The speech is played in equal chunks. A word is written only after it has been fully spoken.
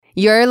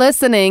You're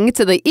listening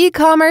to the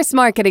E-Commerce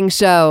Marketing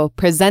Show,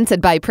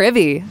 presented by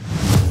Privy.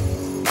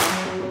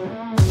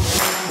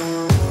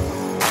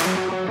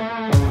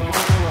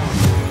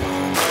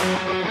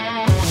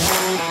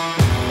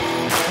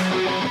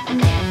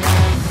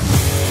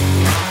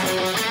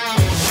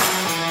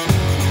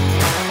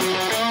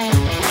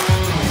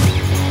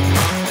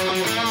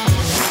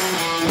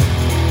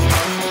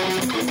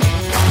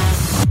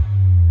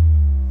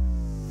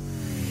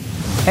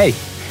 Hey,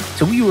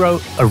 so we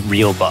wrote a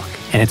real book,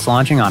 and it's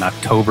launching on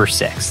October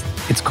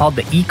 6th. It's called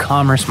the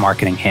E-Commerce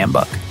Marketing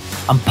Handbook.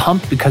 I'm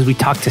pumped because we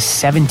talked to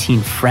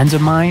 17 friends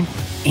of mine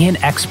and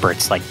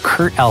experts like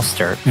Kurt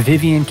Elster,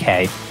 Vivian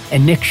Kaye,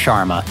 and Nick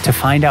Sharma to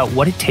find out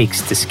what it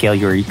takes to scale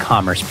your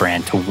e-commerce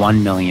brand to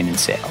 1 million in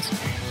sales.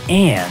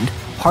 And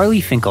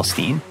Harley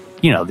Finkelstein,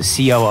 the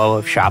COO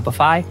of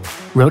Shopify,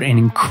 wrote an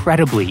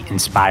incredibly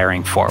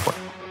inspiring foreword.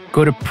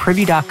 Go to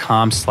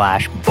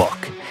privy.com/book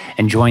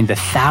and join the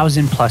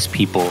 1,000+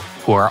 people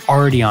who are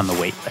already on the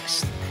wait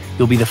list.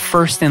 You'll be the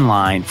first in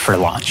line for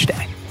launch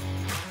day.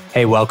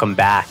 Hey, welcome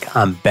back.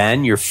 I'm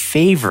Ben, your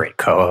favorite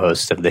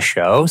co-host of the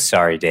show.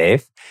 Sorry,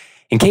 Dave.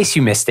 In case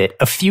you missed it,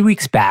 a few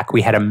weeks back,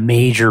 we had a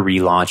major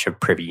relaunch of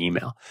Privy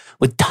Email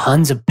with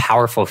tons of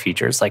powerful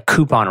features like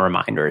coupon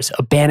reminders,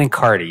 abandoned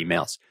cart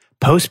emails,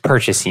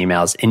 post-purchase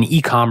emails, and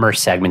e-commerce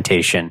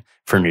segmentation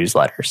for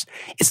newsletters.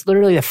 It's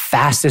literally the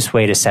fastest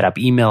way to set up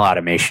email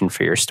automation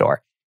for your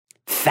store.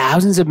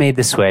 Thousands have made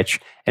the switch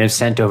and have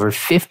sent over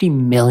 50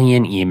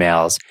 million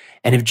emails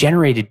and have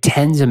generated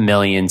tens of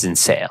millions in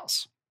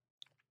sales.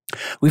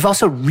 We've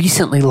also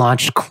recently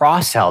launched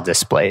cross-sell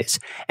displays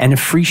and a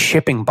free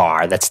shipping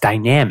bar that's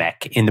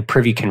dynamic in the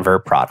Privy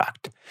Convert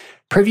product.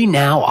 Privy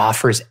now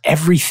offers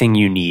everything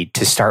you need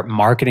to start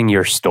marketing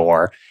your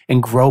store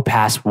and grow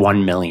past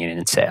 1 million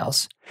in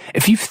sales.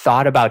 If you've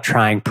thought about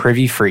trying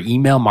Privy for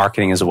email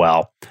marketing as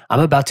well,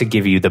 I'm about to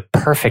give you the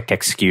perfect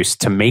excuse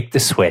to make the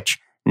switch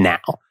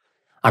now.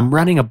 I'm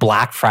running a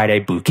Black Friday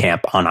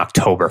bootcamp on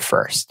October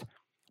 1st.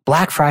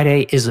 Black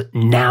Friday is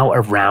now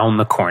around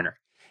the corner,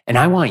 and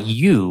I want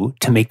you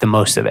to make the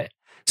most of it.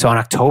 So on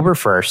October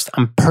 1st,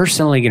 I'm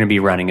personally going to be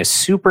running a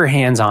super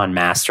hands-on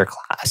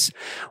masterclass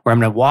where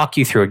I'm going to walk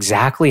you through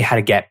exactly how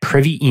to get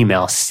Privy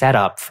Email set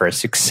up for a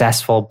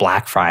successful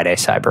Black Friday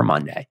Cyber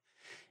Monday.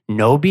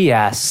 No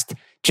BS,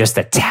 just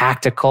a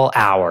tactical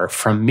hour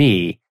from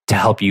me to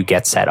help you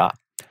get set up.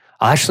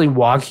 I'll actually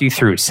walk you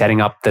through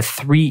setting up the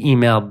 3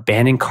 email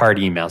abandoned cart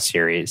email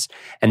series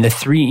and the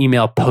 3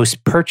 email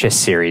post-purchase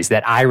series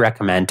that I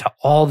recommend to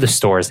all the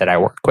stores that I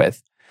work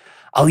with.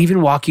 I'll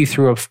even walk you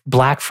through a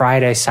Black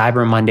Friday,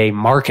 Cyber Monday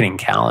marketing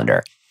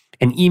calendar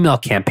and email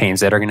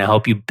campaigns that are going to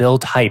help you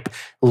build hype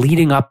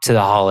leading up to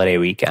the holiday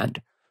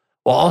weekend.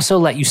 We'll also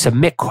let you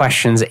submit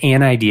questions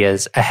and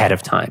ideas ahead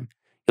of time.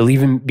 You'll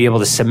even be able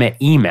to submit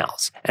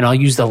emails, and I'll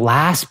use the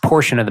last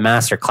portion of the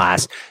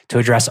masterclass to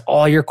address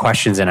all your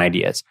questions and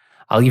ideas.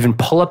 I'll even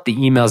pull up the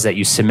emails that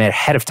you submit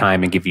ahead of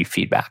time and give you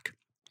feedback.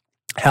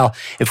 Hell,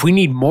 if we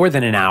need more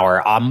than an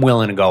hour, I'm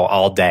willing to go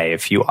all day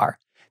if you are.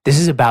 This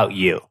is about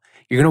you.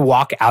 You're going to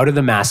walk out of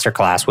the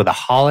masterclass with a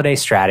holiday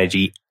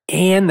strategy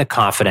and the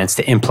confidence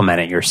to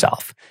implement it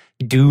yourself.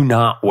 Do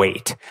not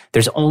wait.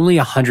 There's only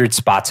 100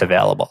 spots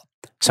available.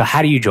 So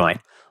how do you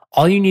join?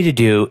 All you need to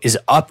do is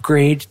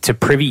upgrade to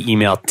Privy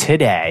Email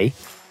today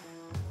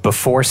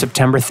before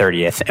September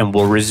 30th, and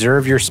we'll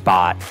reserve your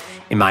spot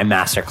in my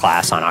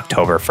masterclass on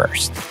October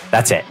 1st.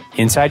 That's it.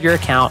 Inside your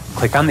account,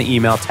 click on the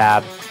email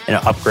tab and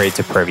upgrade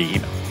to Privy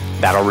Email.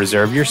 That'll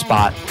reserve your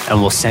spot, and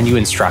we'll send you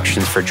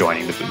instructions for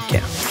joining the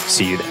bootcamp.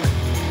 See you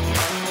there.